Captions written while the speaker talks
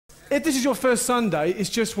If this is your first Sunday, it's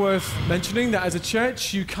just worth mentioning that as a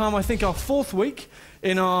church, you come, I think, our fourth week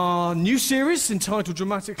in our new series entitled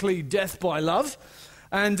dramatically Death by Love.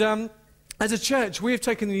 And as a church, we have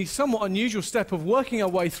taken the somewhat unusual step of working our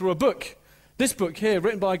way through a book. This book here,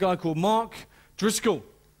 written by a guy called Mark Driscoll.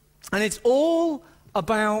 And it's all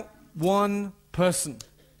about one person.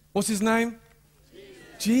 What's his name?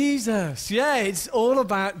 Jesus. Yeah, it's all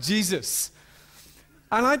about Jesus.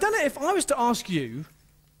 And I don't know, if I was to ask you,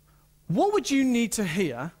 what would you need to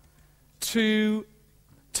hear to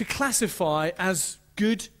classify as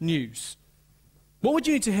good news? What would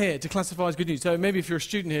you need to hear to classify as good news? So maybe if you're a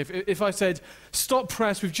student here, if I said, stop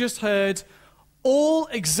press, we've just heard all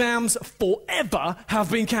exams forever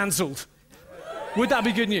have been cancelled. Would that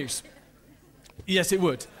be good news? Yes, it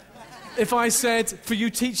would. If I said, for you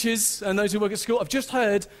teachers and those who work at school, I've just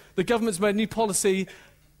heard the government's made a new policy.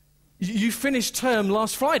 You finished term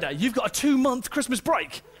last Friday. You've got a 2-month Christmas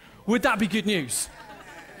break. Would that be good news?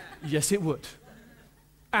 Yes, it would.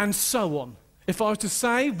 And so on. If I was to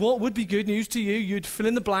say what would be good news to you, you'd fill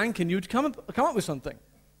in the blank and you'd come up with something.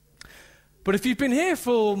 But if you've been here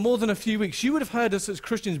for more than a few weeks, you would have heard us as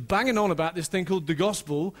Christians banging on about this thing called the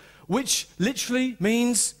gospel, which literally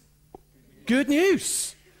means good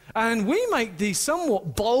news. And we make the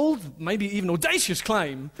somewhat bold, maybe even audacious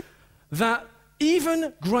claim that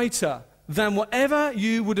even greater than whatever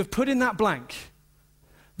you would have put in that blank,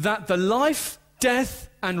 that the life, death,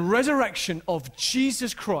 and resurrection of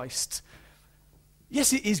Jesus Christ,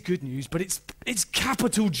 yes, it is good news, but it's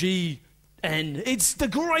capital G-N. It's the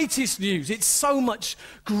greatest news. It's so much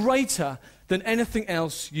greater than anything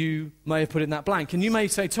else you may have put in that blank. And you may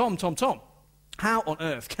say, Tom, how on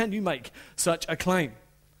earth can you make such a claim?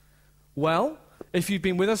 Well, if you've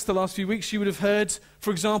been with us the last few weeks, you would have heard, for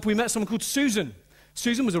example, we met someone called Susan.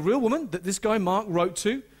 Susan was a real woman that this guy Mark wrote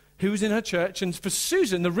to, who was in her church. And for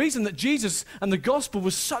Susan, the reason that Jesus and the gospel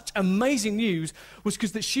was such amazing news was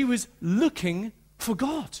because that she was looking for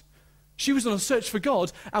God. She was on a search for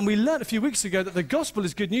God, and we learned a few weeks ago that the gospel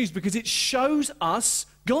is good news because it shows us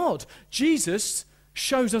God. Jesus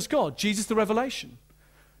shows us God. Jesus the revelation.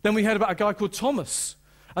 Then we heard about a guy called Thomas.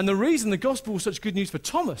 And the reason the gospel was such good news for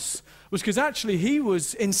Thomas was because actually he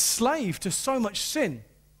was enslaved to so much sin.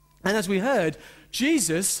 And as we heard,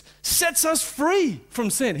 Jesus sets us free from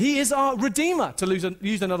sin. He is our redeemer, to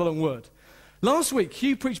use another long word. Last week,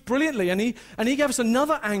 Hugh preached brilliantly, and he gave us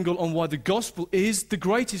another angle on why the gospel is the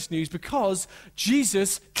greatest news, because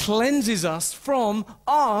Jesus cleanses us from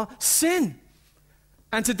our sin.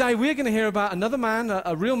 And today we're going to hear about another man,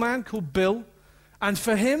 a real man called Bill, and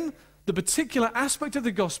for him, the particular aspect of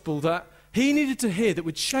the gospel that he needed to hear that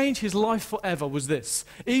would change his life forever was this.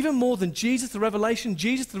 Even more than Jesus the revelation,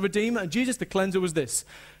 Jesus the redeemer, and Jesus the cleanser was this.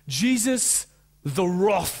 Jesus the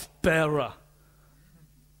wrath bearer.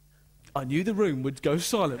 I knew the room would go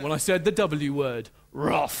silent when I said the W word,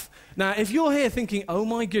 wrath. Now, if you're here thinking, oh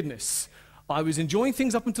my goodness, I was enjoying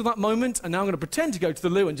things up until that moment, and now I'm going to pretend to go to the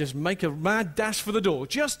loo and just make a mad dash for the door.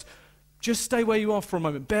 Just stay where you are for a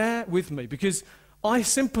moment. Bear with me, because I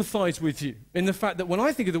sympathize with you in the fact that when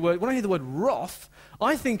I hear the word wrath,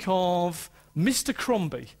 I think of Mr.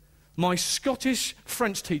 Crombie, my Scottish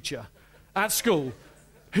French teacher at school,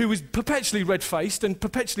 who was perpetually red-faced and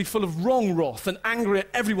perpetually full of wrong wrath and angry at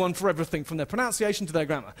everyone for everything, from their pronunciation to their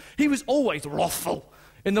grammar. He was always wrathful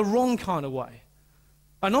in the wrong kind of way.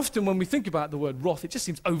 And often when we think about the word wrath, it just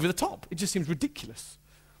seems over the top. It just seems ridiculous.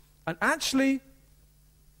 And actually,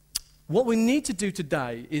 what we need to do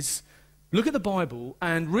today is look at the Bible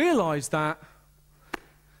and realize that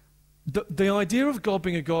the idea of God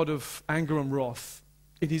being a God of anger and wrath,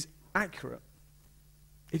 it is accurate.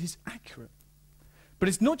 It is accurate. But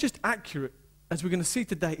it's not just accurate, as we're going to see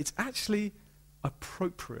today, it's actually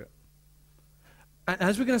appropriate. And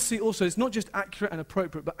as we're going to see also, it's not just accurate and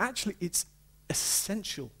appropriate, but actually it's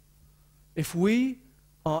essential. If we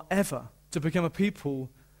are ever to become a people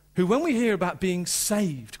who, when we hear about being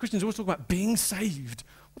saved, Christians always talk about being saved.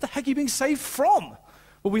 What the heck are you being saved from?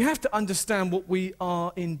 Well, we have to understand what we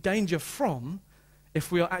are in danger from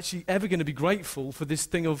if we are actually ever going to be grateful for this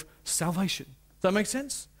thing of salvation. Does that make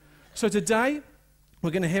sense? So today,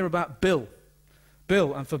 we're going to hear about Bill.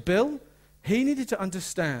 And for Bill, he needed to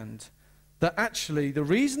understand that actually the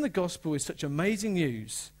reason the gospel is such amazing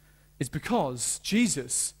news is because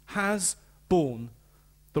Jesus has borne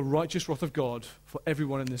the righteous wrath of God for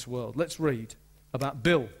everyone in this world. Let's read about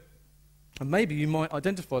Bill. And maybe you might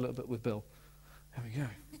identify a little bit with Bill. There we go.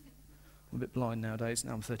 I'm a bit blind nowadays.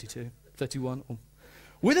 Now I'm 32, 31.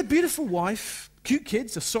 With a beautiful wife, cute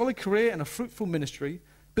kids, a solid career, and a fruitful ministry,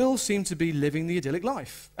 Bill seemed to be living the idyllic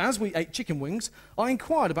life. As we ate chicken wings, I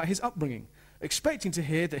inquired about his upbringing. expecting to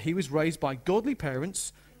hear that he was raised by godly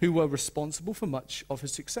parents who were responsible for much of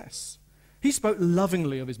his success. He spoke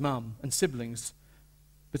lovingly of his mum and siblings,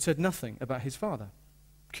 but said nothing about his father.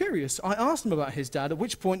 Curious, I asked him about his dad, at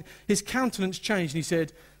which point his countenance changed and he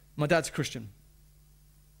said, "My dad's a Christian."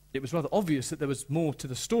 It was rather obvious that there was more to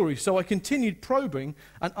the story, so I continued probing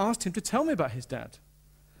and asked him to tell me about his dad.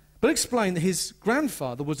 But explained that his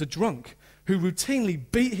grandfather was a drunk who routinely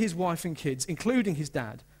beat his wife and kids, including his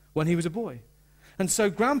dad, when he was a boy. And so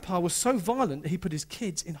Grandpa was so violent that he put his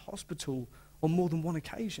kids in hospital on more than one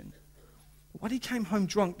occasion. When he came home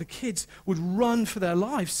drunk, the kids would run for their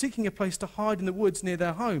lives, seeking a place to hide in the woods near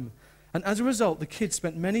their home. And as a result, the kids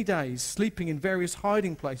spent many days sleeping in various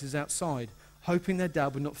hiding places outside, hoping their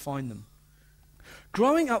dad would not find them.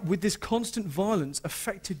 Growing up with this constant violence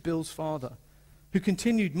affected Bill's father, who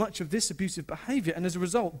continued much of this abusive behavior, and as a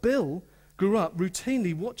result, Bill grew up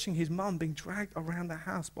routinely watching his mum being dragged around the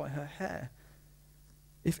house by her hair.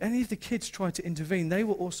 If any of the kids tried to intervene, they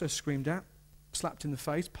were also screamed at, slapped in the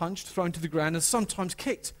face, punched, thrown to the ground, and sometimes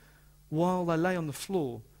kicked while they lay on the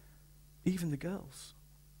floor, even the girls.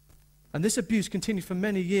 And this abuse continued for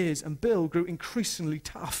many years, and Bill grew increasingly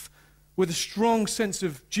tough, with a strong sense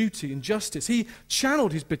of duty and justice. He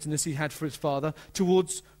channeled his bitterness he had for his father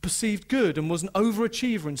towards perceived good and was an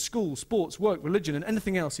overachiever in school, sports, work, religion, and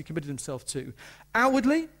anything else he committed himself to.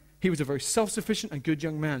 Outwardly, he was a very self-sufficient and good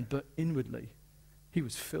young man, but inwardly, he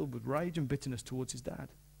was filled with rage and bitterness towards his dad.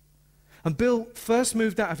 And Bill first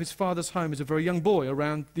moved out of his father's home as a very young boy,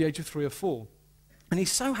 around the age of 3 or 4. And he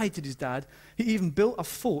so hated his dad, he even built a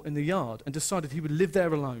fort in the yard and decided he would live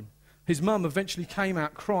there alone. His mum eventually came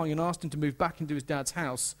out crying and asked him to move back into his dad's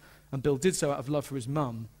house, and Bill did so out of love for his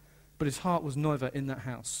mum, but his heart was never in that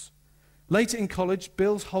house. Later in college,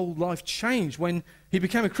 Bill's whole life changed when he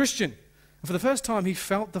became a Christian. And for the first time, he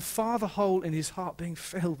felt the father hole in his heart being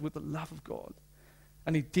filled with the love of God.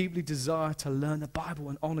 And he deeply desired to learn the Bible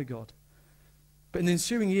and honor God. But in the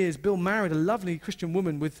ensuing years, Bill married a lovely Christian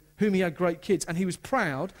woman with whom he had great kids, and he was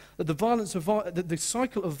proud that the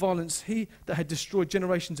cycle of violence that had destroyed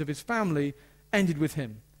generations of his family ended with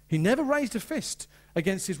him. He never raised a fist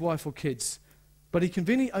against his wife or kids, but he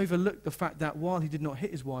conveniently overlooked the fact that while he did not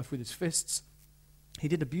hit his wife with his fists, he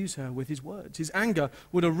did abuse her with his words. His anger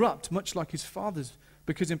would erupt much like his father's,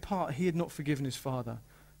 because in part he had not forgiven his father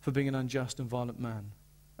for being an unjust and violent man,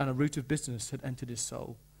 and a root of bitterness had entered his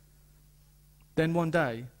soul. Then one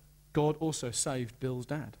day, God also saved Bill's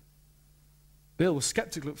dad. Bill was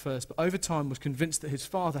skeptical at first, but over time was convinced that his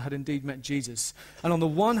father had indeed met Jesus. And on the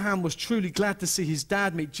one hand was truly glad to see his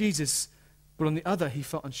dad meet Jesus, but on the other he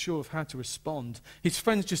felt unsure of how to respond. His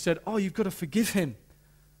friends just said, "Oh, you've got to forgive him."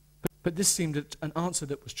 But this seemed an answer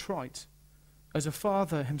that was trite. As a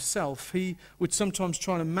father himself, he would sometimes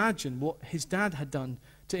try and imagine what his dad had done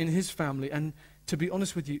in his family, and to be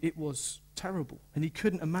honest with you, it was terrible, and he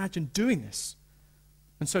couldn't imagine doing this.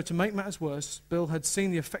 And so to make matters worse, Bill had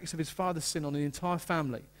seen the effects of his father's sin on the entire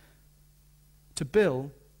family. To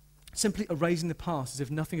Bill, simply erasing the past as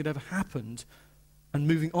if nothing had ever happened and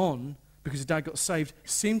moving on because his dad got saved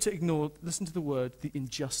seemed to ignore, listen to the word, the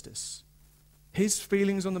injustice. His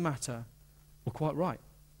feelings on the matter were quite right,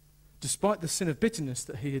 despite the sin of bitterness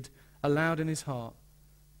that he had allowed in his heart.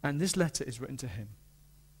 And this letter is written to him.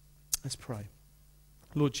 Let's pray.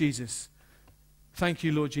 Lord Jesus, thank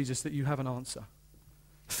you, Lord Jesus, that you have an answer.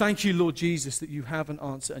 Thank you, Lord Jesus, that you have an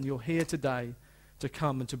answer and you're here today to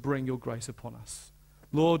come and to bring your grace upon us.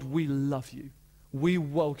 Lord, we love you. We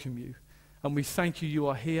welcome you. And we thank you, you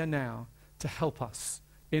are here now to help us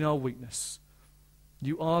in our weakness.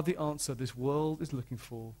 You are the answer this world is looking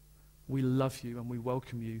for. We love you and we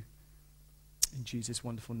welcome you. In Jesus'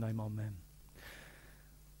 wonderful name, amen.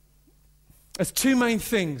 There's two main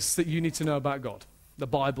things that you need to know about God. The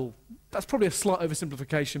Bible, that's probably a slight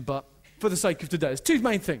oversimplification, but for the sake of today, there's two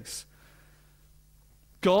main things.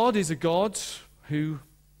 God is a God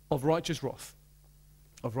of righteous wrath.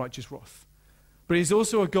 But he's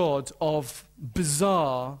also a God of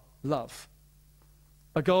bizarre love.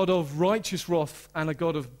 A God of righteous wrath and a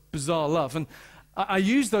God of bizarre love. And I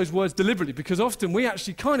use those words deliberately because often we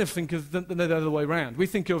actually kind of think of them the other way around. We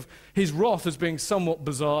think of his wrath as being somewhat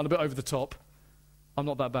bizarre and a bit over the top. I'm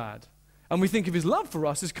not that bad. And we think of his love for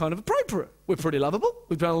us as kind of appropriate. We're pretty lovable.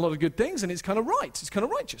 We've done a lot of good things, and it's kind of right. It's kind of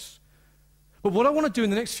righteous. But what I want to do in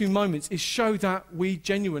the next few moments is show that we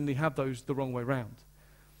genuinely have those the wrong way around.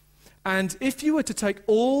 And if you were to take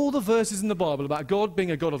all the verses in the Bible about God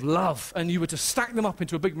being a God of love, and you were to stack them up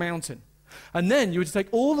into a big mountain, and then you were to take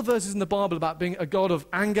all the verses in the Bible about being a God of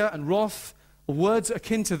anger and wrath, or words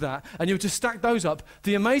akin to that, and you were to stack those up,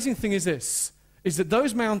 the amazing thing is this, is that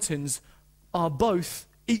those mountains are both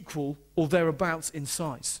equal or thereabouts in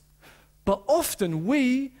size. But often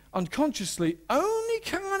we unconsciously only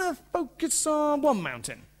kind of focus on one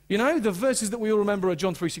mountain. You know, the verses that we all remember are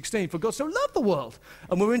John 3:16, for God so loved the world.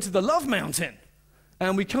 And we're into the love mountain.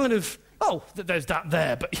 And we kind of, there's that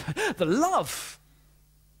there, but the love.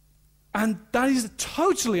 And that is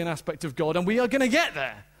totally an aspect of God, and we are going to get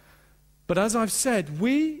there. But as I've said,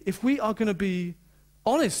 if we are going to be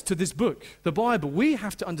honest to this book, the Bible, we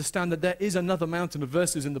have to understand that there is another mountain of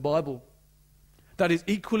verses in the Bible that is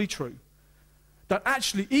equally true, that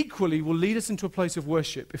actually equally will lead us into a place of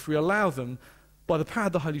worship if we allow them by the power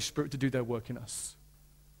of the Holy Spirit to do their work in us.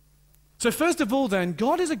 So first of all then,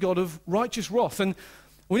 God is a God of righteous wrath, and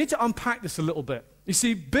we need to unpack this a little bit. You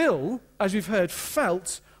see, Bill, as we've heard,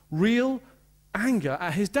 felt real anger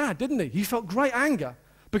at his dad, didn't he? He felt great anger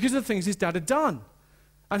because of the things his dad had done.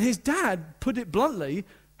 And his dad, put it bluntly,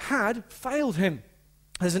 had failed him.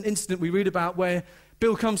 There's an incident we read about where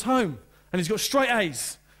Bill comes home and he's got straight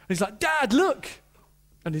A's. And he's like, "Dad, look."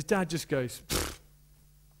 And his dad just goes,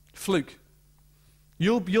 "Fluke.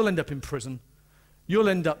 You'll end up in prison. You'll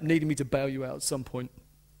end up needing me to bail you out at some point."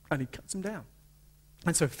 And he cuts him down.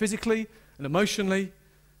 And so physically and emotionally,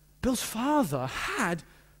 Bill's father had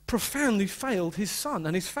profoundly failed his son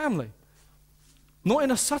and his family. Not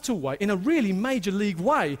in a subtle way, in a really major league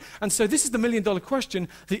way. And so this is the million-dollar question.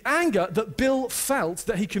 The anger that Bill felt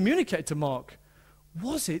that he communicated to Mark,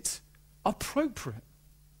 was it appropriate?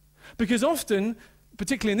 Because often,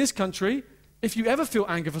 particularly in this country, if you ever feel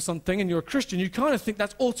anger for something and you're a Christian, you kind of think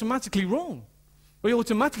that's automatically wrong. Or you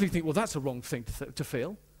automatically think, well, that's a wrong thing to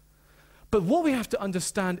feel. But what we have to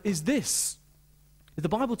understand is this. The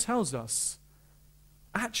Bible tells us,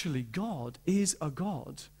 actually, God is a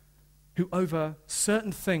God who over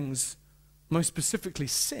certain things, most specifically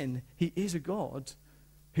sin, he is a God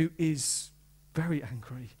who is very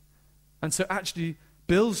angry. And so actually,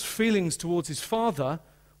 Bill's feelings towards his father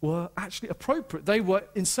were actually appropriate. They were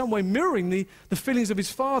in some way mirroring the feelings of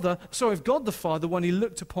of God the Father when he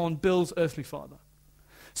looked upon Bill's earthly father.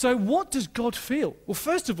 So what does God feel? Well,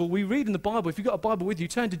 first of all, we read in the Bible, if you've got a Bible with you,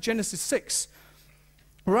 turn to Genesis 6.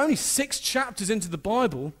 We're only 6 chapters into the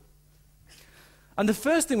Bible. And the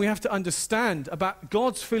first thing we have to understand about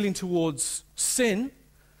God's feeling towards sin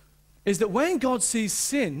is that when God sees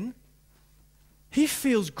sin, he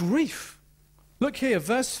feels grief. Look here,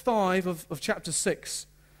 verse 5 of chapter 6.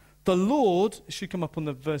 The Lord, it should come up on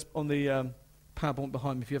the verse on the PowerPoint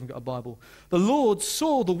behind me if you haven't got a Bible. The Lord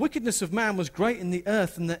saw the wickedness of man was great in the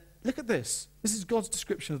earth, and that, look at this. This is God's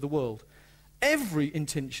description of the world. Every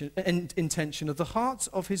intention of the hearts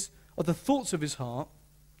of the thoughts of his heart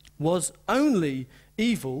was only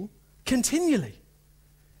evil continually.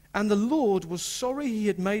 And the Lord was sorry he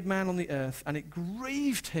had made man on the earth, and it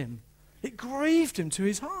grieved him. It grieved him to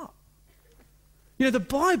his heart. You know, the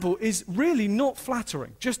Bible is really not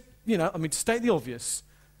flattering. Just, to state the obvious.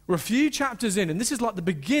 We're a few chapters in, and this is like the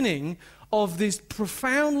beginning of this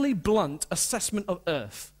profoundly blunt assessment of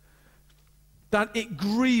earth. That it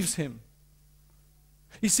grieves him.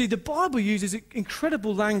 You see, the Bible uses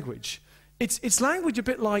incredible language. It's language a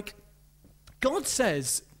bit like, God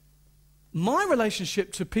says, my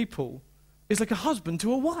relationship to people is like a husband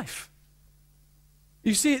to a wife.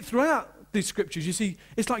 You see it throughout these scriptures. You see,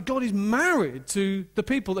 it's like God is married to the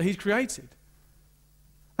people that he's created.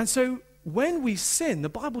 And so when we sin, the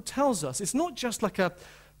Bible tells us it's not just like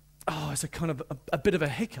it's a kind of a bit of a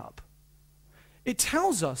hiccup. It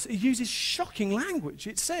tells us, it uses shocking language.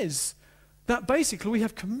 It says that basically we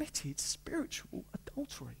have committed spiritual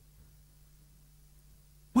adultery.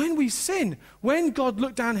 When we sin, when God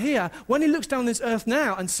looked down here, when he looks down this earth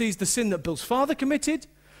now and sees the sin that Bill's father committed,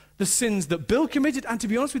 the sins that Bill committed, and to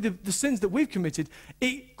be honest with you, the sins that we've committed,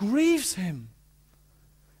 it grieves him.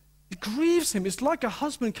 It grieves him. It's like a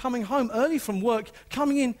husband coming home early from work,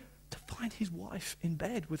 coming in to find his wife in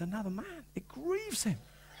bed with another man. It grieves him.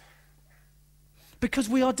 Because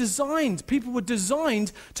we are designed, people were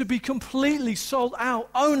designed to be completely sold out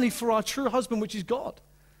only for our true husband, which is God.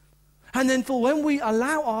 And then for when we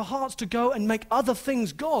allow our hearts to go and make other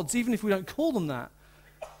things gods, even if we don't call them that,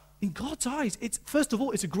 in God's eyes, first of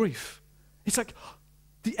all, it's a grief. It's like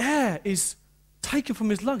the air is taken from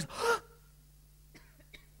his lungs.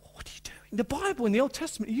 What are you doing? The Bible in the Old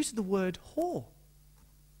Testament, it uses the word whore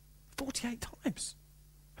 48 times.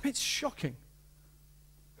 I mean, it's shocking.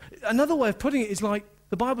 Another way of putting it is like,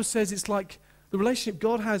 the Bible says it's like the relationship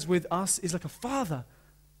God has with us is like a father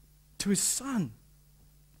to his son,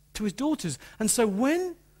 to his daughters. And so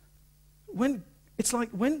when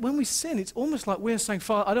we sin, it's almost like we're saying,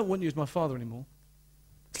 Father, I don't want you as my father anymore.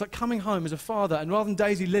 It's like coming home as a father, and rather than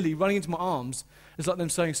Daisy Lily running into my arms, it's like them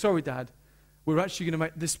saying, sorry, Dad, we're actually going to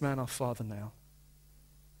make this man our father now.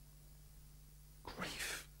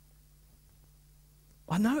 Grief.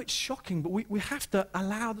 I know it's shocking, but we have to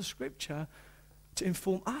allow the scripture to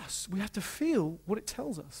inform us. We have to feel what it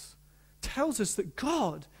tells us. It tells us that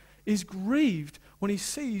God is grieved when he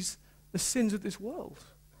sees the sins of this world.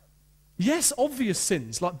 Yes, obvious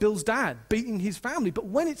sins, like Bill's dad beating his family, but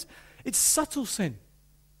when it's subtle sin.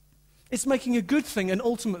 It's making a good thing an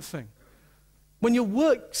ultimate thing. When your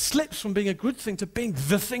work slips from being a good thing to being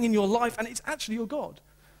the thing in your life, and it's actually your God.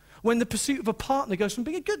 When the pursuit of a partner goes from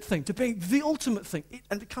being a good thing to being the ultimate thing,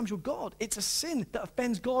 and becomes your God. It's a sin that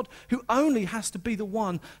offends God, who only has to be the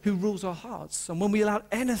one who rules our hearts. And when we allow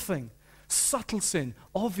anything, subtle sin,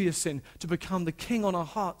 obvious sin, to become the king on our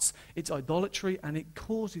hearts, it's idolatry, and it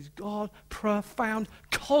causes God profound,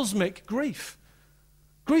 cosmic grief.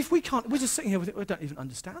 Grief, we're just sitting here with it, we don't even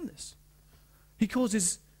understand this. He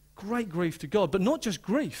causes great grief to God, but not just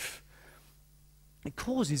grief. It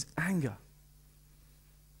causes anger.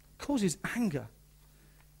 It causes anger.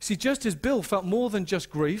 See, just as Bill felt more than just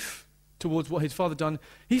grief towards what his father done,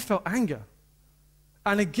 he felt anger.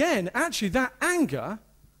 And again, actually, that anger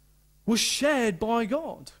was shared by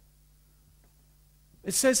God.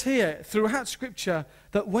 It says here, throughout Scripture,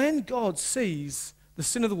 that when God sees the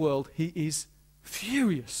sin of the world, he is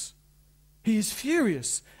furious. He is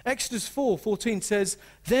furious. Exodus 4:14 says,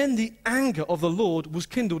 "Then the anger of the Lord was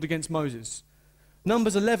kindled against Moses."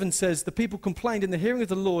 Numbers 11 says, "The people complained in the hearing of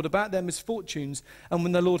the Lord about their misfortunes, and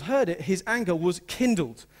when the Lord heard it, his anger was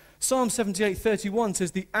kindled." Psalm 78:31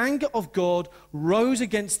 says, "The anger of God rose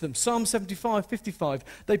against them." Psalm 75:55,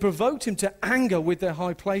 "They provoked him to anger with their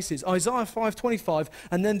high places." Isaiah 5:25,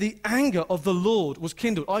 "And then the anger of the Lord was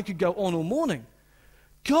kindled." I could go on all morning.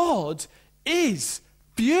 God is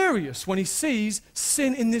furious when he sees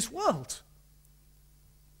sin in this world.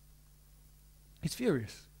 He's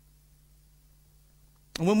furious.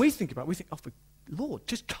 And when we think about it, we think, oh, Lord,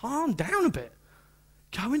 just calm down a bit.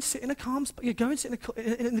 Go and sit in a calm spot. Go and sit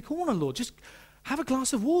in the corner, Lord. Just have a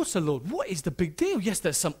glass of water, Lord. What is the big deal? Yes,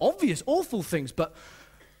 there's some obvious, awful things, but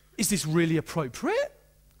is this really appropriate?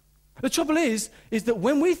 The trouble is that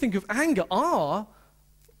when we think of anger, our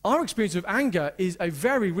experience of anger is a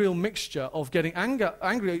very real mixture of getting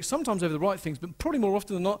angry sometimes over the right things, but probably more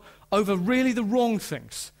often than not over really the wrong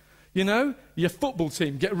things. You know, your football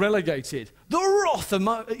team get relegated. The wrath,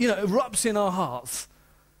 erupts in our hearts.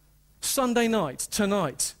 Sunday night,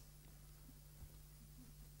 tonight,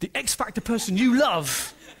 the X Factor person you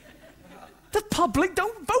love, the public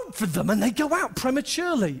don't vote for them and they go out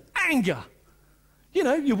prematurely. Anger. You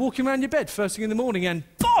know, you're walking around your bed first thing in the morning and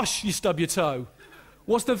bosh, you stub your toe.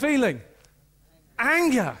 What's the feeling?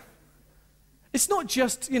 Anger. It's not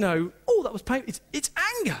just, oh, that was painful. It's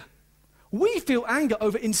anger. We feel anger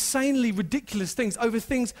over insanely ridiculous things, over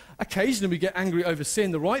things. Occasionally we get angry over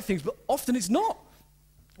sin, the right things, but often it's not.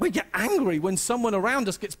 We get angry when someone around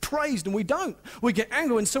us gets praised and we don't. We get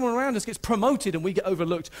angry when someone around us gets promoted and we get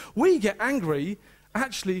overlooked. We get angry,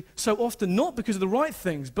 actually, so often not because of the right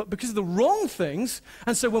things, but because of the wrong things.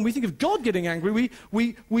 And so when we think of God getting angry,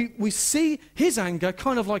 we see his anger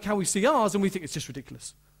kind of like how we see ours, and we think it's just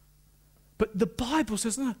ridiculous. But the Bible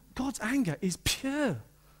says, no, God's anger is pure.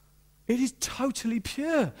 It is totally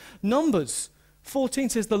pure. Numbers 14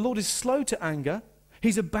 says, "The Lord is slow to anger.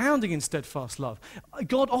 He's abounding in steadfast love."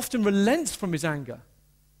 God often relents from his anger.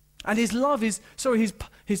 And his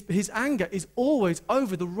anger is always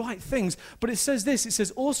over the right things. But it says this, it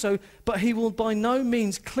says also, "But he will by no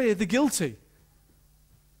means clear the guilty."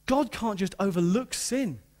 God can't just overlook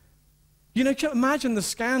sin. Can you imagine the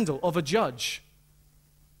scandal of a judge?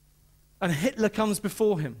 And Hitler comes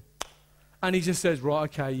before him. And he just says, "Right,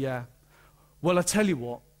 okay, yeah. Well, I tell you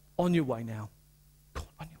what, on your way now. Go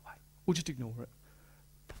on your way." We'll just ignore it.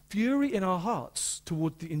 Fury in our hearts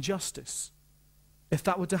toward the injustice, if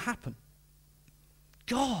that were to happen.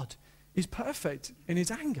 God is perfect in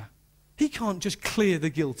his anger. He can't just clear the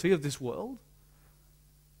guilty of this world.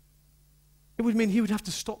 It would mean he would have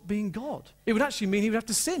to stop being God. It would actually mean he would have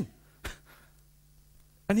to sin.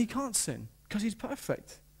 And he can't sin because he's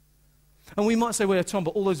perfect. And we might say, well, Tom,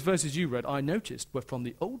 but all those verses you read, I noticed, were from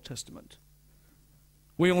the Old Testament.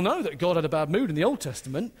 We all know that God had a bad mood in the Old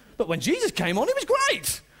Testament, but when Jesus came on, he was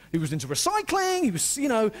great. He was into recycling. He was,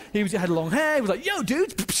 he had long hair. He was like, "Yo,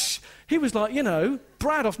 dudes." He was like,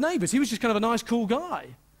 Brad off Neighbours. He was just kind of a nice, cool guy,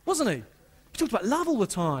 wasn't he? He talked about love all the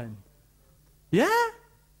time. Yeah?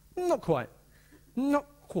 Not quite. Not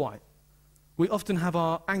quite. We often have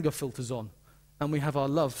our anger filters on, and we have our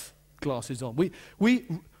love glasses on. We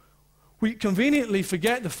conveniently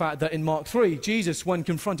forget the fact that in Mark 3, Jesus, when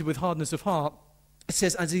confronted with hardness of heart, it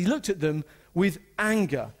says, as he looked at them with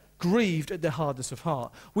anger, grieved at their hardness of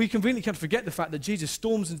heart. We conveniently can't forget the fact that Jesus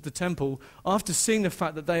storms into the temple after seeing the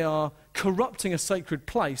fact that they are corrupting a sacred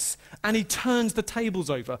place, and he turns the tables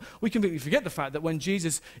over. We conveniently forget the fact that when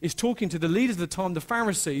Jesus is talking to the leaders of the time, the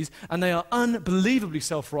Pharisees, and they are unbelievably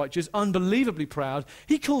self-righteous, unbelievably proud,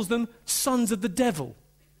 he calls them sons of the devil.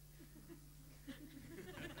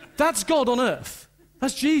 That's God on earth.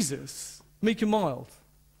 That's Jesus, meek and mild,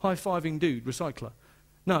 high-fiving dude, recycler.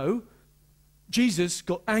 No, Jesus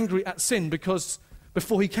got angry at sin because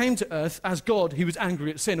before he came to earth as God, he was angry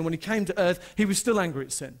at sin. And when he came to earth, he was still angry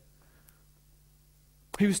at sin.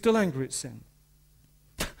 He was still angry at sin.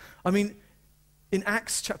 I mean, in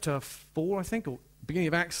Acts chapter 4, I think, or beginning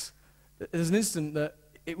of Acts, there's an instant that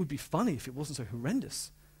it would be funny if it wasn't so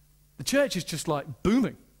horrendous. The church is just like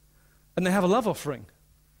booming. And they have a love offering.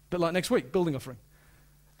 But like next week, building offering.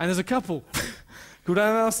 And there's a couple called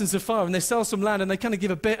Ananias and Sapphira, and they sell some land, and they kind of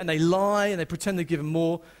give a bit, and they lie, and they pretend they give them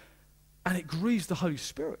more, and it grieves the Holy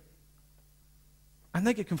Spirit. And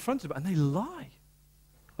they get confronted about it, and they lie.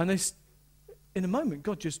 And in a moment,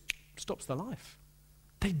 God just stops their life.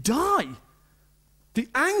 They die. The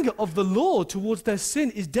anger of the Lord towards their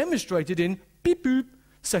sin is demonstrated in beep boop,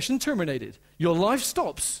 session terminated. Your life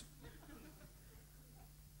stops.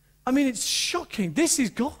 I mean, it's shocking. This is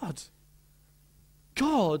God.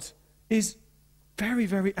 God is very,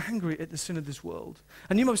 very angry at the sin of this world.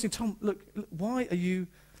 And you might be saying, Tom, look, why are you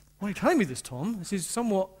telling me this, Tom? This is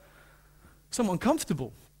somewhat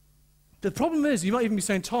uncomfortable. The problem is, you might even be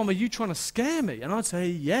saying, Tom, are you trying to scare me? And I'd say,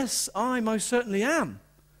 yes, I most certainly am.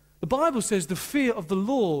 The Bible says the fear of the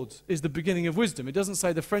Lord is the beginning of wisdom. It doesn't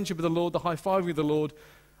say the friendship of the Lord, the high-fiving of the Lord,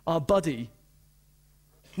 our buddy.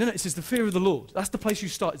 No, it says the fear of the Lord. That's the place you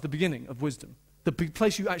start. It's the beginning of wisdom. The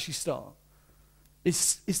place you actually start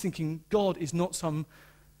is thinking God is not some,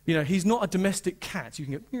 he's not a domestic cat. You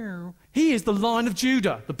can go, meow. He is the Lion of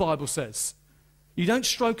Judah, the Bible says. You don't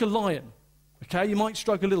stroke a lion, okay? You might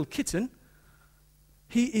stroke a little kitten.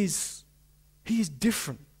 He is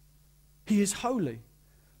different. He is holy.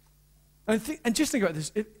 And just think about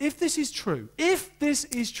this. If this is true,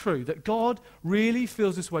 that God really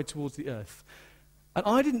feels this way towards the earth, and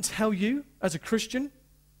I didn't tell you as a Christian,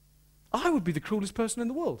 I would be the cruelest person in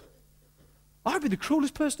the world. I'd be the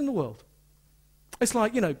cruelest person in the world. It's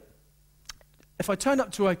like, if I turn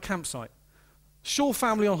up to a campsite, Shaw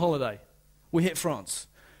family on holiday, we hit France,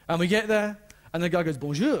 and we get there, and the guy goes,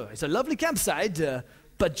 bonjour, it's a lovely campsite,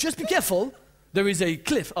 but just be careful, there is a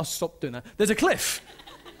cliff. I'll stop doing that. There's a cliff,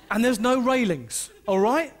 and there's no railings, all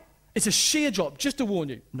right? It's a sheer drop, just to warn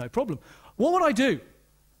you. No problem. What would I do?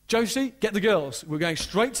 Josie, get the girls. We're going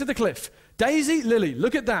straight to the cliff. Daisy, Lily,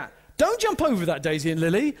 look at that. Don't jump over that, Daisy and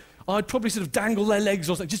Lily. I'd probably sort of dangle their legs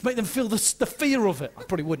or something, just make them feel the fear of it. I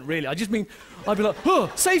probably wouldn't really. I'd be like,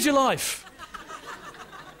 oh, saved your life.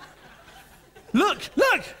 Look.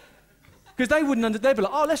 Because they wouldn't they'd be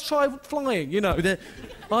like, oh, let's try flying,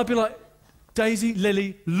 I'd be like, Daisy,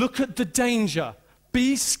 Lily, look at the danger.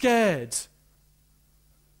 Be scared.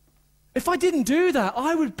 If I didn't do that,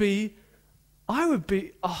 I would be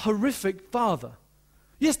a horrific father.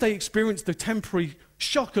 Yes, they experienced the temporary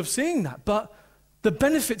shock of seeing that, but the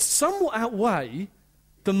benefits somewhat outweigh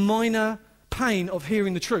the minor pain of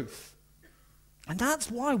hearing the truth. And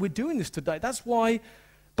that's why we're doing this today. That's why,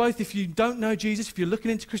 both if you don't know Jesus, if you're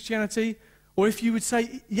looking into Christianity, or if you would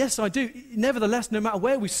say, yes, I do, nevertheless, no matter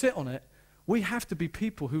where we sit on it, we have to be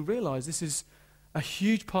people who realize this is a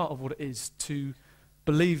huge part of what it is to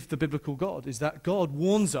believe the biblical God, is that God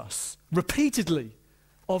warns us repeatedly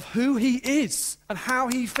of who he is and how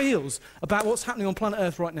he feels about what's happening on planet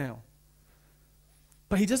Earth right now.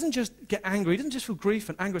 But he doesn't just get angry. He doesn't just feel grief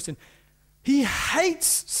and anger at sin. He hates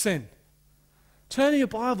sin. Turn your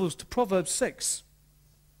Bibles to Proverbs 6.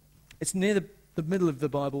 It's near the middle of the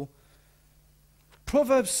Bible.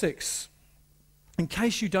 Proverbs 6. In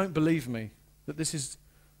case you don't believe me that this is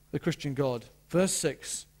the Christian God. Verse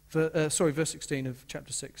 16 of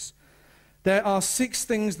chapter 6. There are 6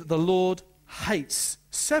 things that the Lord hates,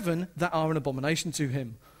 7 that are an abomination to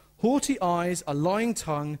him. Haughty eyes, a lying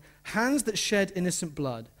tongue, hands that shed innocent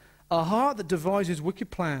blood, a heart that devises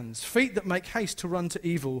wicked plans, feet that make haste to run to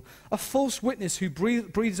evil, a false witness who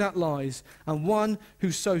breathes out lies, and one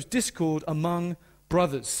who sows discord among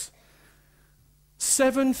brothers.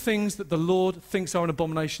 7 things that the Lord thinks are an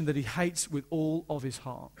abomination that he hates with all of his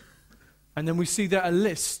heart. And then we see there a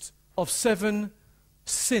list of 7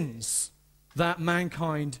 sins that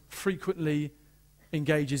mankind frequently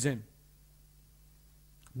engages in.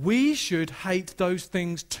 We should hate those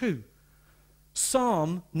things too.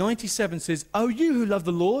 Psalm 97 says, "O you who love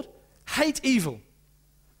the Lord, hate evil."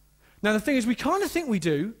 Now the thing is, we kind of think we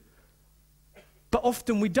do, but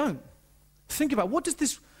often we don't. Think about, what does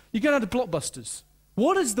this, you go down to Blockbusters,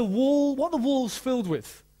 what are the walls filled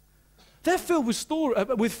with? They're filled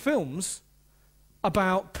with films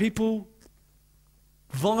about people,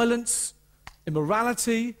 violence,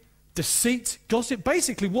 immorality, deceit, gossip,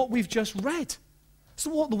 basically what we've just read. It's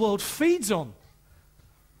what the world feeds on.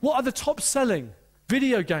 What are the top-selling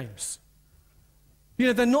video games? You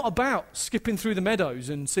know, they're not about skipping through the meadows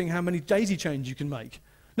and seeing how many daisy chains you can make.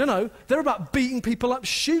 No, they're about beating people up,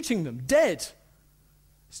 shooting them, dead.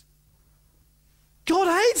 God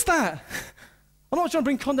hates that. I'm not trying to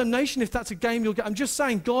bring condemnation if that's a game you'll get. I'm just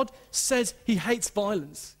saying God says he hates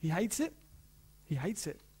violence. He hates it. He hates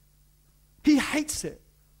it. He hates it.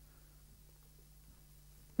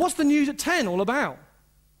 What's the news at 10 all about?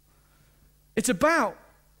 It's about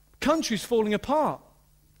countries falling apart,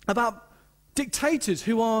 about dictators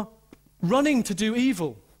who are running to do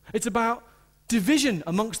evil. It's about division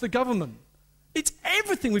amongst the government. It's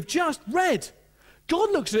everything we've just read.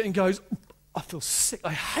 God looks at it and goes, I feel sick.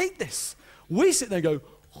 I hate this. We sit there and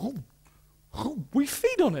go, we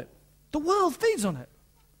feed on it. The world feeds on it.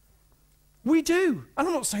 We do. And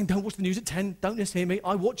I'm not saying don't watch the news at 10. Don't just hear me.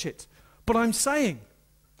 I watch it. But I'm saying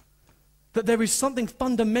that there is something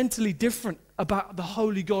fundamentally different about the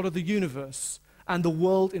holy God of the universe and the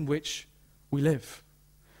world in which we live.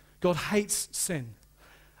 God hates sin.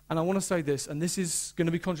 And I want to say this, and this is going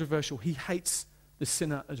to be controversial. He hates the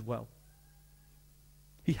sinner as well.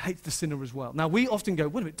 He hates the sinner as well. Now, we often go,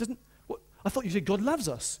 wait a minute, I thought you said God loves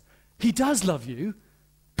us. He does love you,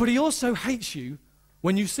 but he also hates you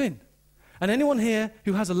when you sin. And anyone here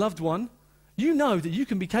who has a loved one, you know that you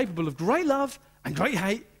can be capable of great love and great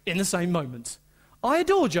hate in the same moment. I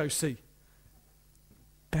adore Josie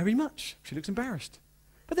very much. She looks embarrassed.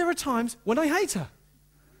 But there are times when I hate her.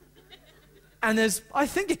 And there's, I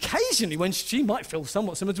think occasionally when she might feel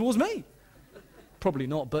somewhat similar towards me. Probably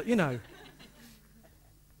not, but you know.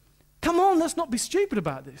 Come on, let's not be stupid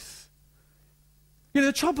about this. You know,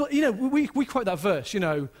 the trouble, you know, we quote that verse, you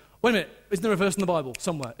know, wait a minute, isn't there a verse in the Bible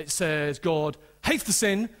somewhere? It says God hates the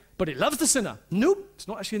sin, but he loves the sinner. Nope, it's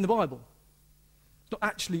not actually in the Bible. It's not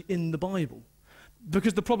actually in the Bible.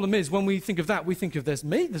 Because the problem is, when we think of that, we think of there's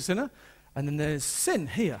me, the sinner, and then there's sin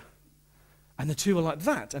here. And the two are like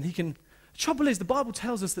that. And the trouble is, the Bible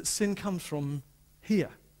tells us that sin comes from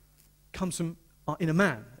here. It comes from in a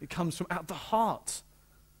man. It comes from out the heart.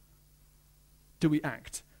 Do we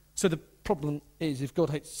act? So the problem is, if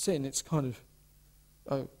God hates sin, it's kind of,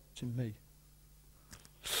 oh, it's in me.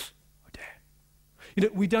 Oh dear. You know,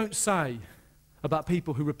 we don't say about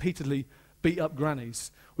people who repeatedly beat up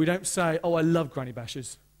grannies, we don't say, oh, I love granny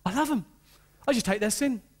bashers. I love them. I just hate their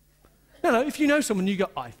sin. No, if you know someone, you go,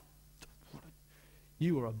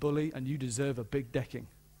 you are a bully and you deserve a big decking.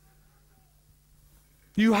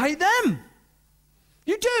 You hate them.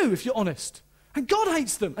 You do, if you're honest. And God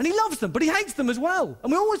hates them, and he loves them, but he hates them as well.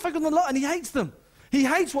 And we always focus on the lot, and he hates them. He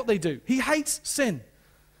hates what they do. He hates sin.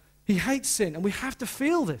 He hates sin, and we have to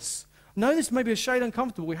feel this. I know this may be a shade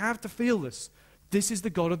uncomfortable. We have to feel this. This is the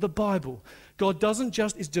God of the Bible. God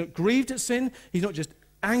is grieved at sin. He's not just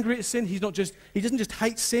angry at sin. He doesn't just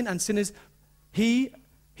hate sin and sinners. He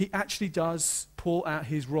actually does pour out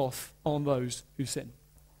his wrath on those who sin.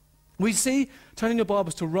 We see, turning your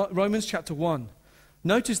Bibles to Romans chapter 1.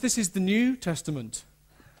 Notice this is the New Testament.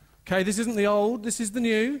 Okay, this isn't the Old, this is the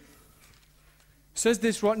New. It says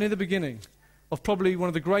this right near the beginning of probably one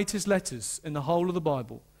of the greatest letters in the whole of the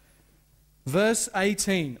Bible. Verse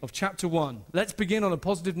 18 of chapter 1. Let's begin on a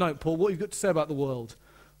positive note, Paul. What have you got to say about the world?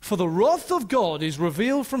 For the wrath of God is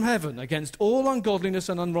revealed from heaven against all ungodliness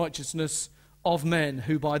and unrighteousness of men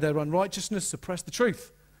who by their unrighteousness suppress the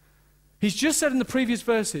truth. He's just said in the previous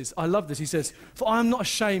verses, I love this, he says, for I am not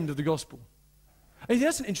ashamed of the gospel. And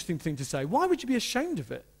that's an interesting thing to say. Why would you be ashamed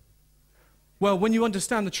of it? Well, when you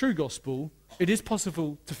understand the true gospel, it is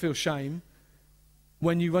possible to feel shame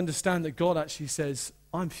when you understand that God actually says,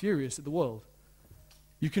 I'm furious at the world.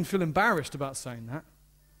 You can feel embarrassed about saying that.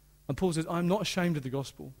 And Paul says, I'm not ashamed of the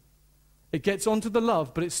gospel. It gets onto the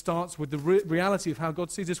love, but it starts with the reality of how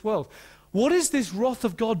God sees this world. What is this wrath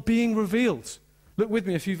of God being revealed? Look with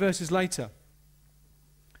me a few verses later.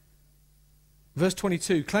 Verse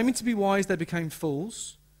 22, claiming to be wise, they became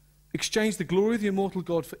fools, exchanged the glory of the immortal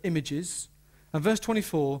God for images. And verse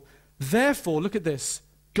 24, therefore, look at this,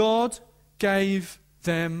 God gave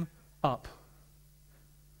them up.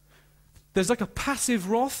 There's like a passive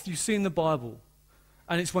wrath you see in the Bible,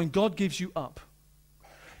 and it's when God gives you up.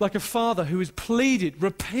 Like a father who has pleaded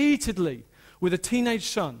repeatedly with a teenage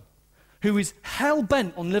son who is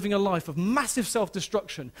hell-bent on living a life of massive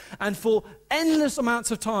self-destruction. And for endless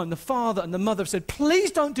amounts of time, the father and the mother have said,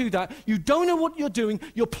 please don't do that. You don't know what you're doing.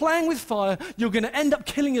 You're playing with fire. You're going to end up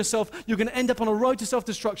killing yourself. You're going to end up on a road to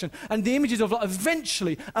self-destruction. And the images of like,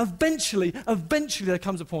 eventually, there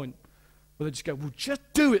comes a point where they just go, well, just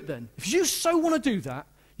do it then. If you so want to do that,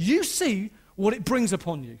 you see what it brings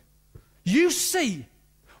upon you. You see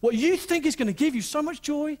what you think is going to give you so much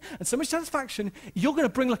joy and so much satisfaction, you're going to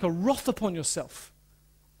bring like a wrath upon yourself.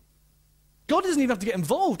 God doesn't even have to get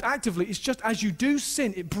involved actively. It's just as you do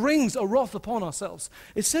sin, it brings a wrath upon ourselves.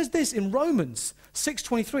 It says this in Romans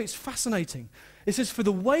 6:23. It's fascinating. It says, for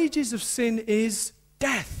the wages of sin is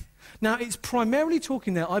death. Now, it's primarily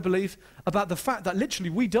talking there, I believe, about the fact that literally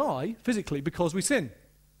we die physically because we sin.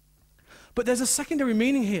 But there's a secondary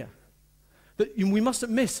meaning here that we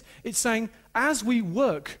mustn't miss. It's saying, as we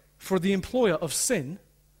work for the employer of sin,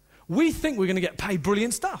 we think we're going to get paid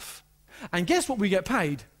brilliant stuff. And guess what we get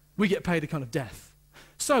paid? We get paid a kind of death.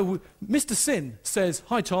 So Mr. Sin says,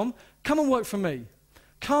 hi Tom, come and work for me.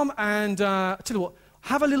 Come and, tell you what,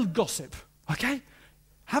 have a little gossip, okay?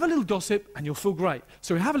 Have a little gossip and you'll feel great.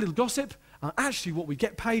 So we have a little gossip, and actually what we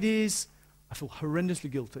get paid is, I feel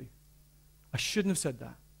horrendously guilty. I shouldn't have said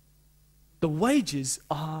that. The wages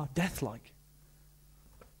are death-like.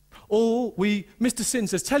 Or Mr. Sin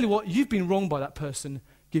says, tell you what, you've been wronged by that person.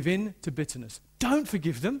 Give in to bitterness. Don't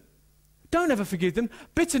forgive them. Don't ever forgive them.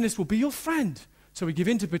 Bitterness will be your friend. So we give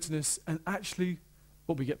in to bitterness, and actually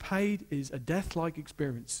what we get paid is a death-like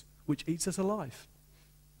experience, which eats us alive.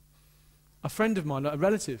 A friend of mine, a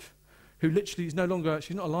relative, who literally is no longer,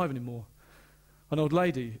 she's not alive anymore, an old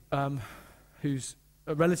lady who's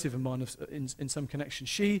a relative of mine in some connection.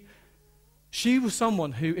 She was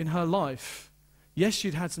someone who in her life, yes,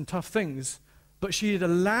 she'd had some tough things, but she had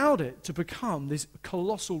allowed it to become this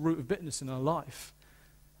colossal root of bitterness in her life.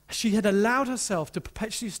 She had allowed herself to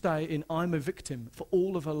perpetually stay in I'm a victim for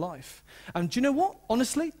all of her life. And do you know what?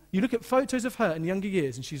 Honestly, you look at photos of her in younger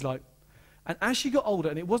years and she's like, and as she got older,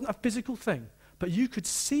 and it wasn't a physical thing, but you could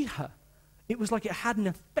see her. It was like it had an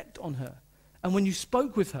effect on her. And when you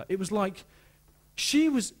spoke with her, it was like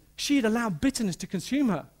she had allowed bitterness to consume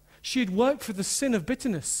her. She had worked for the sin of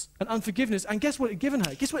bitterness and unforgiveness, and guess what it had given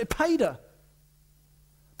her? Guess what it paid her?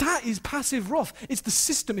 That is passive wrath. It's the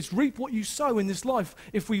system. It's reap what you sow in this life.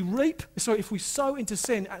 If we sow into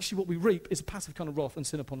sin, actually what we reap is a passive kind of wrath and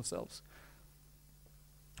sin upon ourselves.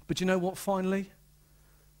 But you know what, finally?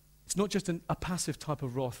 It's not just a passive type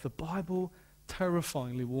of wrath. The Bible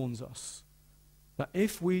terrifyingly warns us that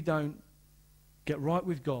if we don't get right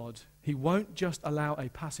with God, he won't just allow a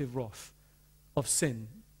passive wrath of sin,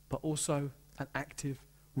 but also an active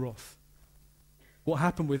wrath. What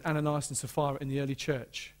happened with Ananias and Sapphira in the early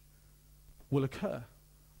church will occur.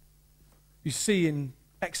 You see in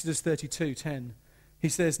Exodus 32:10, he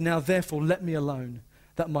says, now therefore let me alone,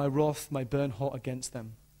 that my wrath may burn hot against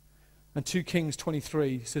them. And 2 Kings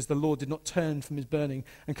 23 says the Lord did not turn from his burning.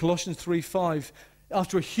 And Colossians 3:5,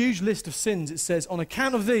 after a huge list of sins, it says, on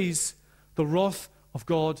account of these, the wrath of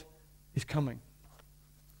God is coming.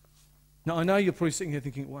 Now I know you're probably sitting here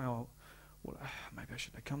thinking, wow, well, maybe I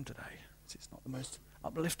shouldn't have come today. It's not the most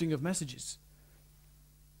uplifting of messages.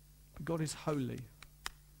 But God is holy.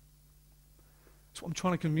 So what I'm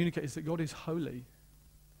trying to communicate is that God is holy.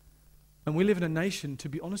 And we live in a nation, to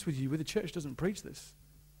be honest with you, where the church doesn't preach this.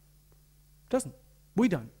 Doesn't. We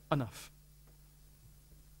don't enough.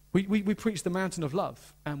 We preach the mountain of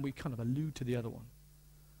love, and we kind of allude to the other one.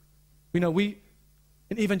 You know, in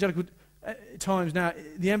evangelical times now,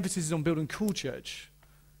 the emphasis is on building cool church.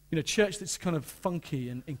 You know, church that's kind of funky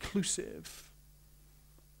and inclusive.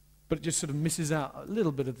 But it just sort of misses out a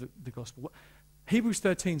little bit of the gospel. Hebrews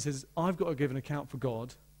 13 says, I've got to give an account to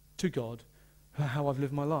God, for how I've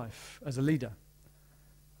lived my life as a leader.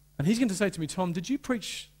 And he's going to say to me, Tom, did you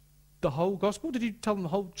preach the whole gospel? Did you tell them the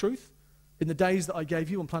whole truth in the days that I gave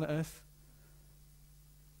you on planet Earth?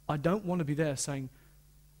 I don't want to be there saying,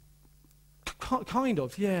 kind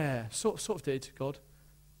of, yeah, sort of did, God.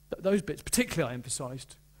 Those bits, particularly I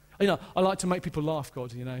emphasized. You know, I like to make people laugh,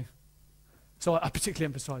 God, you know. So I particularly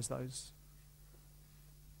emphasize those.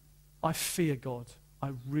 I fear God.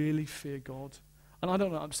 I really fear God. And I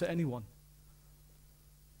don't want to upset anyone.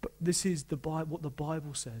 But this is what the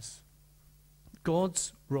Bible says.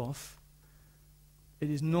 God's wrath,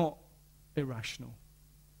 it is not irrational.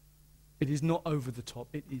 It is not over the top.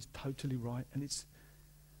 It is totally right. And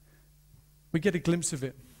we get a glimpse of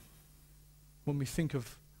it when we think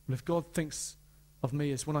of, well, if God thinks of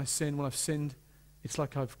me as when I've sinned, it's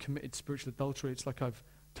like I've committed spiritual adultery. It's like I've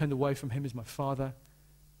turned away from him as my father.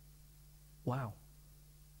 Wow.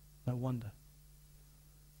 No wonder.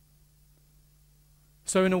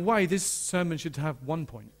 So in a way, this sermon should have one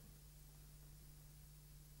point.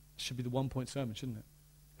 It should be the one-point sermon, shouldn't it?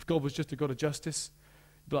 If God was just a God of justice,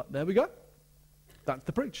 but there we go. That's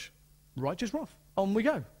the preach. Righteous wrath. On we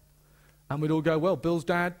go. And we'd all go, well, Bill's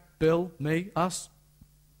dad, Bill, me, us.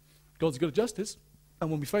 God's a God of justice.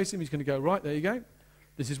 And when we face him, he's going to go, right, there you go.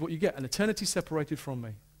 This is what you get. An eternity separated from me.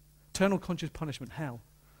 Eternal conscious punishment, hell.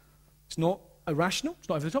 It's not irrational. It's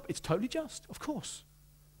not over the top. It's totally just, of course.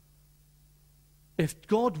 If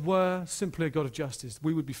God were simply a God of justice,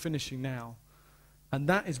 we would be finishing now. And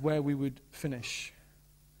that is where we would finish.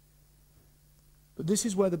 But this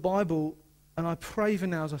is where the Bible, and I pray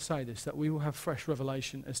even now as I say this, that we will have fresh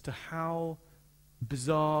revelation as to how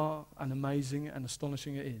bizarre and amazing and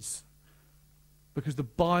astonishing it is. Because the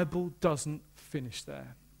Bible doesn't finish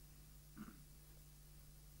there.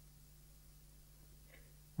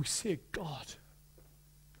 We see a God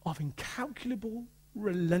of incalculable,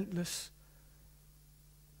 relentless,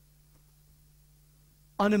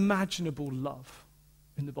 unimaginable love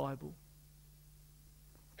in the Bible.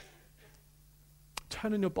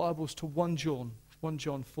 Turn in your Bibles to 1 John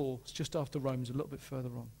 4. It's just after Romans, a little bit further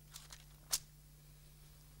on.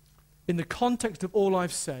 In the context of all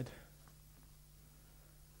I've said,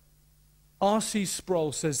 R.C.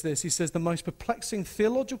 Sproul says this. He says, the most perplexing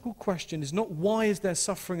theological question is not why is there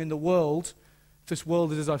suffering in the world. If this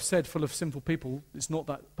world is, as I've said, full of sinful people, it's not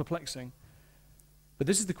that perplexing. But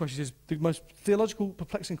this is the question. He says, the most theological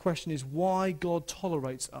perplexing question is why God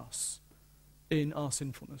tolerates us in our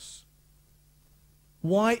sinfulness.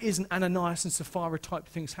 Why isn't Ananias and Sapphira type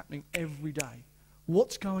things happening every day?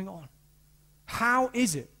 What's going on? How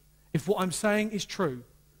is it, if what I'm saying is true,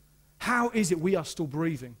 how is it we are still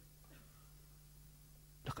breathing?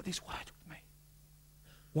 Look at this word with me.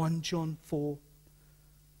 1 John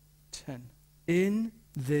 4:10. In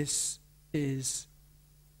this is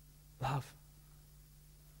love.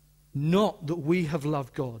 Not that we have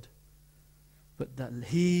loved God, but that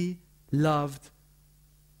he loved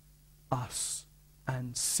us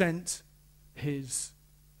and sent his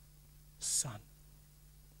Son.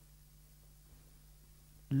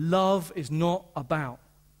 Love is not about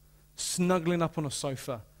snuggling up on a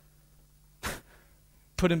sofa,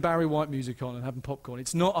 putting Barry White music on and having popcorn.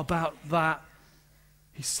 It's not about that.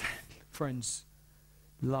 He said, friends,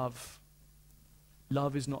 love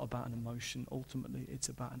is not about an emotion. Ultimately, it's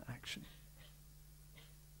about an action.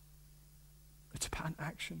 It's about an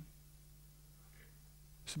action.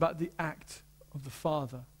 It's about the act of the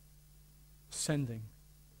Father sending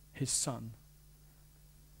his Son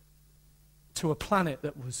to a planet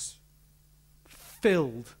that was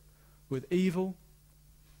filled with evil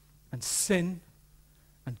and sin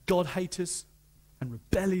and God-haters and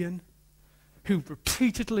rebellion, who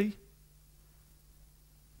repeatedly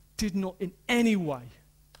did not in any way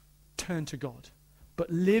turn to God,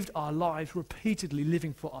 but lived our lives repeatedly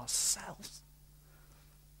living for ourselves.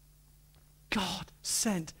 God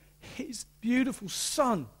sent his beautiful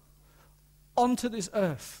Son onto this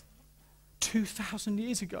earth 2,000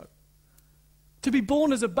 years ago to be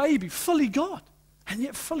born as a baby, fully God, and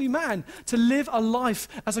yet fully man, to live a life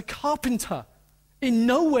as a carpenter in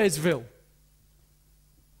Nowheresville.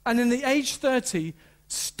 And in the age 30,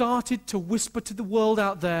 started to whisper to the world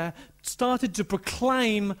out there, started to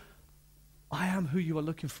proclaim, I am who you are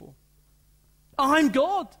looking for. I'm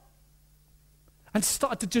God. And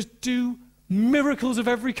started to just do miracles of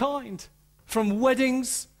every kind, from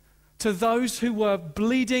weddings to those who were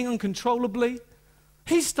bleeding uncontrollably.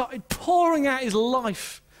 He started pouring out his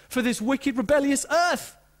life for this wicked, rebellious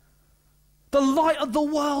earth. The light of the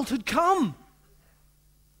world had come.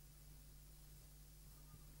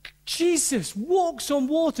 Jesus walks on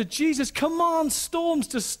water. Jesus commands storms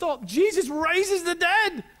to stop. Jesus raises the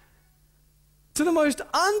dead to the most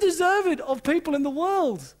undeserved of people in the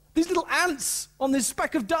world. These little ants on this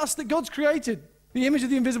speck of dust that God's created. The image of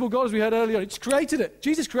the invisible God, as we heard earlier. It's created it.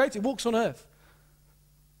 Jesus created it. Walks on earth.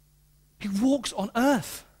 He walks on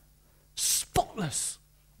earth. Spotless.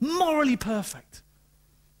 Morally perfect.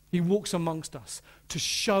 He walks amongst us to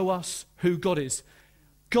show us who God is.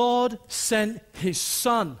 God sent his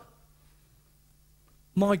Son.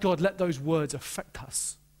 My God, let those words affect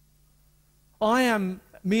us.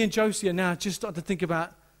 Me and Josie are now just starting to think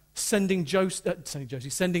about sending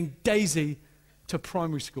Daisy to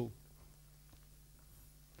primary school.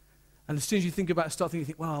 And as soon as you start thinking, you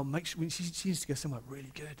think, well, make sure she needs to go somewhere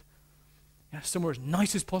really good. Yeah, somewhere as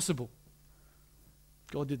nice as possible.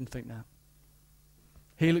 God didn't think that.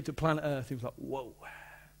 He looked at planet Earth, he was like, whoa,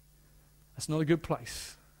 that's not a good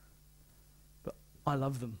place. But I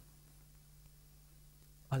love them.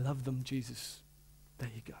 I love them, Jesus. There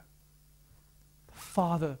you go. The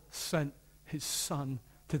Father sent his Son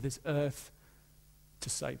to this earth to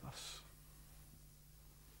save us,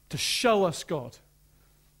 to show us God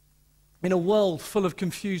in a world full of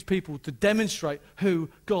confused people, to demonstrate who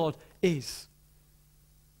God is.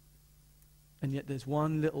 And yet there's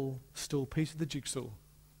one little still piece of the jigsaw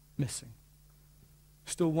missing.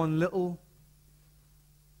 Still one little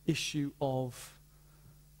issue of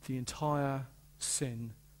the entire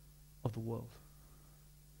sin of the world.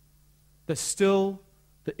 There's still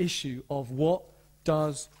the issue of what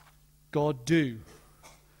does God do?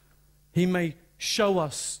 He may show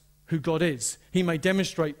us who God is. He may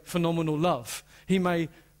demonstrate phenomenal love. He may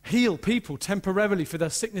heal people temporarily for their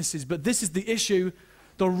sicknesses, but this is the issue.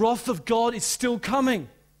 The wrath of God is still coming.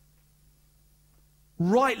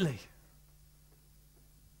 Rightly.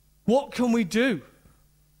 What can we do?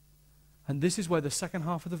 And this is where the second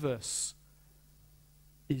half of the verse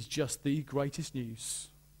is just the greatest news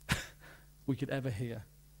we could ever hear.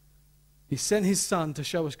 He sent his Son to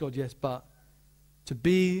show us God, yes, but to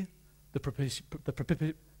be the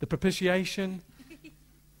propitiation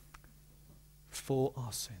for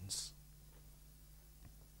our sins.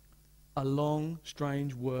 A long,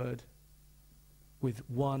 strange word with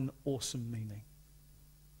one awesome meaning.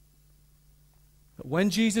 That when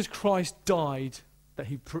Jesus Christ died, that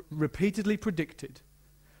he repeatedly predicted,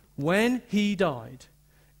 when he died,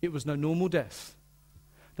 it was no normal death.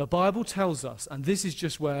 The Bible tells us, and this is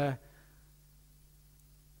just where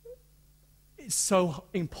it's so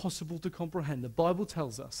impossible to comprehend. The Bible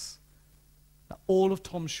tells us that all of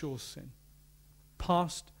Tom Shaw's sin,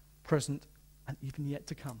 past, present, and even yet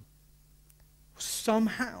to come, was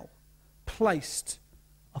somehow placed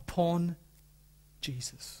upon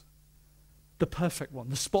Jesus. The perfect one,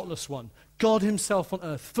 the spotless one, God himself on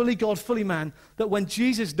earth, fully God, fully man, that when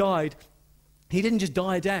Jesus died, he didn't just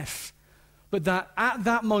die a death, but that at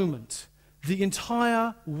that moment, the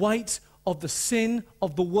entire weight of the sin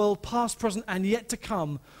of the world, past, present, and yet to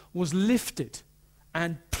come, was lifted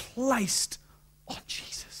and placed on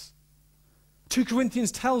Jesus. 2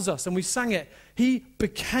 Corinthians tells us, and we sang it, he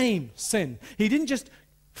became sin. He didn't just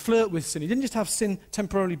flirt with sin. He didn't just have sin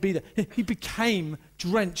temporarily be there. He became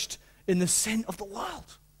drenched in the sin of the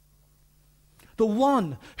world. The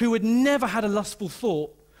one who had never had a lustful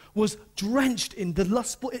thought was drenched in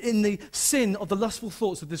the sin of the lustful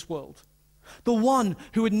thoughts of this world. The one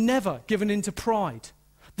who had never given in to pride,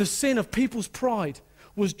 the sin of people's pride,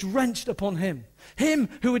 was drenched upon him. Him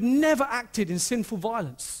who had never acted in sinful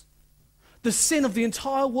violence. The sin of the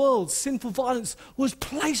entire world's sinful violence was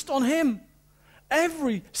placed on him.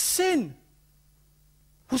 Every sin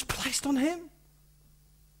was placed on him.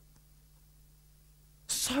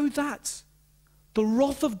 So that the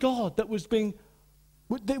wrath of God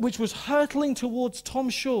which was hurtling towards Tom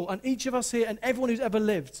Shaw and each of us here and everyone who's ever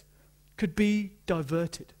lived, could be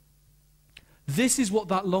diverted. This is what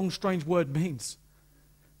that long, strange word means.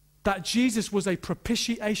 That Jesus was a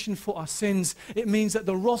propitiation for our sins. It means that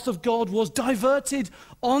the wrath of God was diverted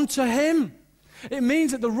onto him. It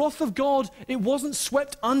means that the wrath of God, it wasn't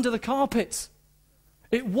swept under the carpet.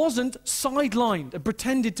 It wasn't sidelined and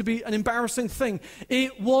pretended to be an embarrassing thing.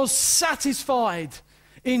 It was satisfied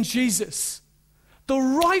in Jesus. The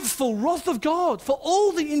rightful wrath of God for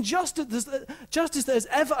all the injustice that has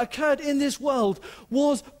ever occurred in this world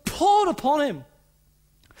was poured upon him.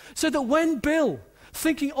 So that when Bill,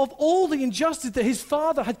 thinking of all the injustice that his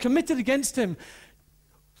father had committed against him,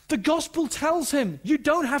 the gospel tells him, you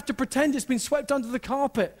don't have to pretend it's been swept under the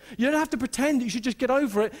carpet. You don't have to pretend that you should just get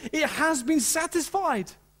over it. It has been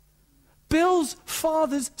satisfied. Bill's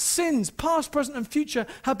father's sins, past, present, and future,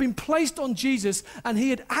 have been placed on Jesus, and he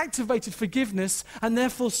had activated forgiveness and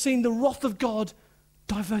therefore seen the wrath of God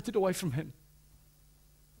diverted away from him.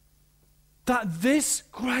 That this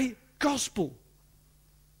great gospel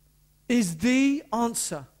is the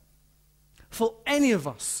answer for any of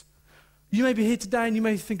us. You may be here today and you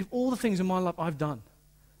may think of all the things in my life I've done.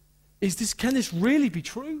 Can this really be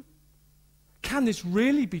true? Can this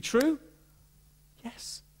really be true?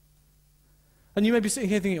 Yes. And you may be sitting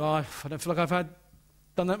here thinking, I don't feel like I've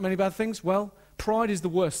done that many bad things. Well, pride is the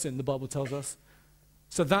worst sin, the Bible tells us.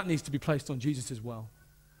 So that needs to be placed on Jesus as well.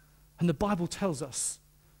 And the Bible tells us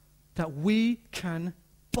that we can,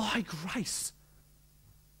 by grace,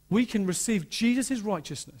 we can receive Jesus'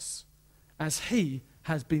 righteousness as he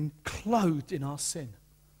has been clothed in our sin.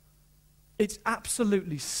 It's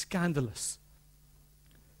absolutely scandalous.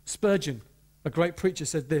 Spurgeon, a great preacher,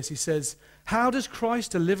 said this. He says, how does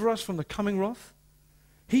Christ deliver us from the coming wrath?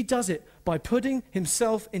 He does it by putting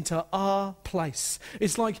himself into our place.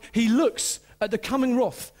 It's like he looks at the coming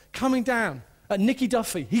wrath coming down at Nicky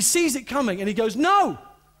Duffy. He sees it coming and he goes, no,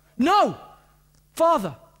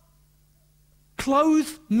 Father, clothe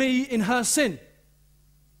me in her sin.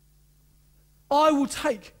 I will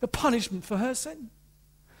take the punishment for her sin.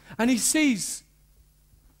 And he sees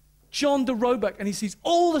John de Roebuck, and he sees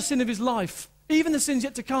all the sin of his life, even the sins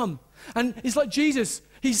yet to come. And it's like Jesus,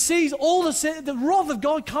 he sees all the sin, the wrath of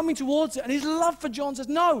God coming towards it, and his love for John says,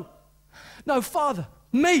 no, Father,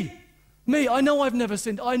 me, I know I've never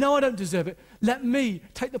sinned. I know I don't deserve it. Let me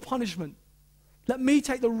take the punishment. Let me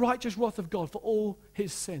take the righteous wrath of God for all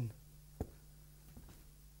his sin.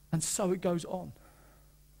 And so it goes on.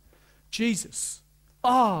 Jesus,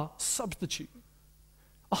 our substitute.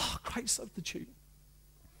 Oh, great substitute.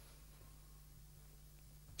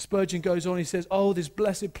 Spurgeon goes on, he says, oh, this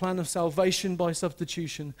blessed plan of salvation by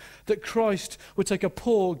substitution, that Christ would take a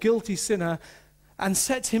poor, guilty sinner and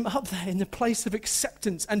set him up there in the place of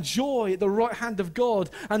acceptance and joy at the right hand of God,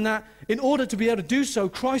 and that in order to be able to do so,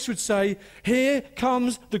 Christ would say, here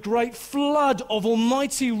comes the great flood of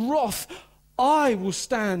almighty wrath. I will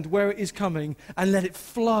stand where it is coming and let it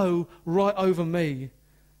flow right over me.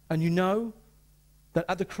 And you know that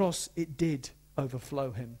at the cross it did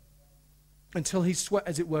overflow him, until he sweat,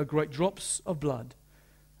 as it were, great drops of blood.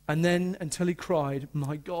 And then until he cried,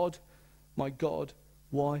 my God,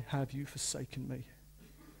 why have you forsaken me?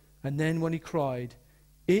 And then when he cried,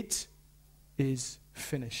 it is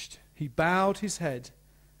finished, he bowed his head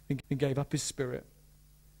and gave up his spirit.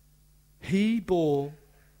 He bore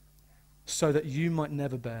so that you might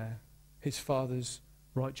never bear his Father's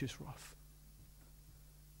righteous wrath.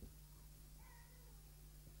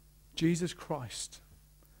 Jesus Christ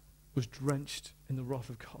was drenched in the wrath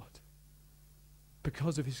of God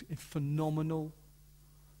because of his phenomenal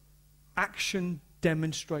action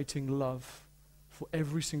demonstrating love for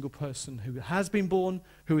every single person who has been born,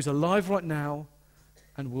 who is alive right now,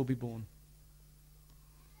 and will be born.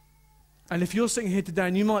 And if you're sitting here today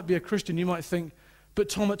and you might be a Christian, you might think, but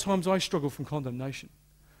Tom, at times I struggle from condemnation.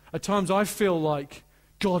 At times I feel like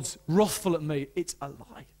God's wrathful at me. It's a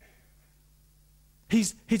lie.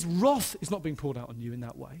 His wrath is not being poured out on you in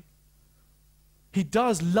that way. He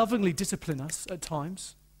does lovingly discipline us at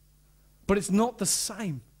times, but it's not the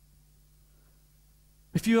same.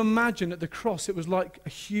 If you imagine at the cross, it was like a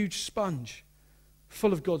huge sponge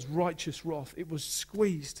full of God's righteous wrath. It was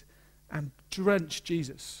squeezed and drenched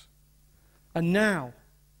Jesus. And now,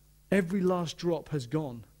 every last drop has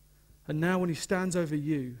gone. And now when he stands over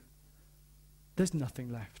you, there's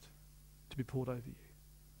nothing left to be poured over you.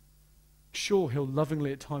 Sure, he'll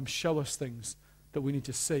lovingly at times show us things that we need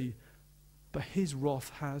to see, but his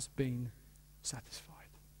wrath has been satisfied.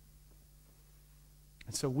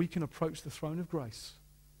 And so we can approach the throne of grace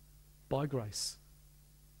by grace,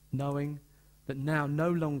 knowing that now no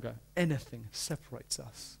longer anything separates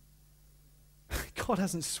us. God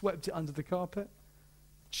hasn't swept it under the carpet.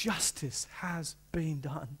 Justice has been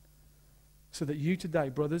done, so that you today,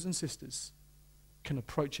 brothers and sisters, can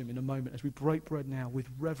approach him in a moment as we break bread now with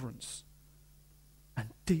reverence and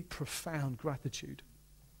deep, profound gratitude.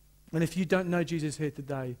 And if you don't know Jesus here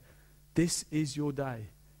today, this is your day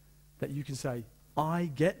that you can say, I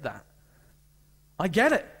get that. I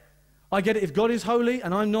get it. I get it. If God is holy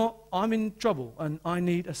and I'm not, I'm in trouble and I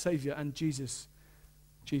need a Savior. And Jesus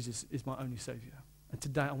is my only Savior. And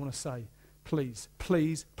today I want to say, please,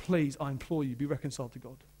 please, please, I implore you, be reconciled to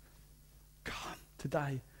God. Come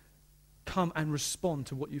today. Come and respond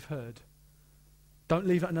to what you've heard. Don't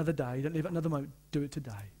leave it another day. Don't leave it another moment. Do it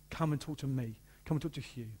today. Come and talk to me. Come and talk to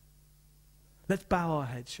Hugh. Let's bow our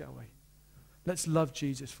heads, shall we? Let's love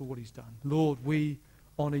Jesus for what he's done. Lord, we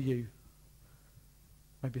honor you.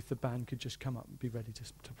 Maybe if the band could just come up and be ready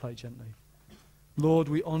to play gently. Lord,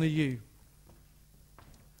 we honor you.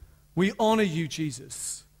 We honor you,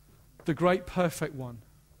 Jesus, the great perfect one,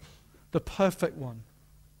 the perfect one.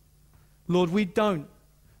 Lord, we don't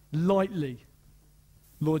lightly,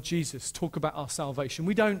 Lord Jesus, talk about our salvation.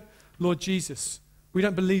 We don't, Lord Jesus, we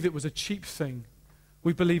don't believe it was a cheap thing.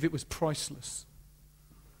 We believe it was priceless.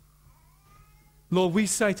 Lord, we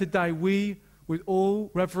say today, we, with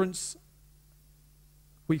all reverence,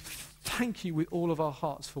 we thank you with all of our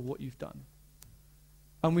hearts for what you've done.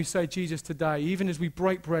 And we say, Jesus, today, even as we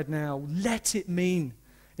break bread now, let it mean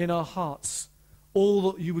in our hearts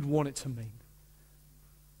all that you would want it to mean.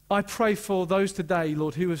 I pray for those today,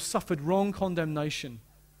 Lord, who have suffered wrong condemnation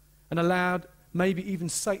and allowed maybe even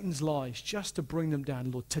Satan's lies just to bring them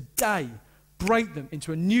down. Lord, today, break them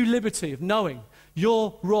into a new liberty of knowing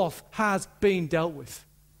your wrath has been dealt with.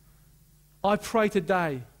 I pray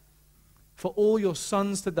today for all your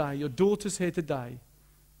sons today, your daughters here today,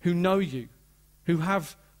 who know you, who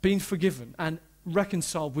have been forgiven and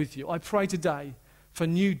reconciled with you. I pray today for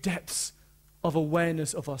new depths of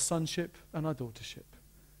awareness of our sonship and our daughtership.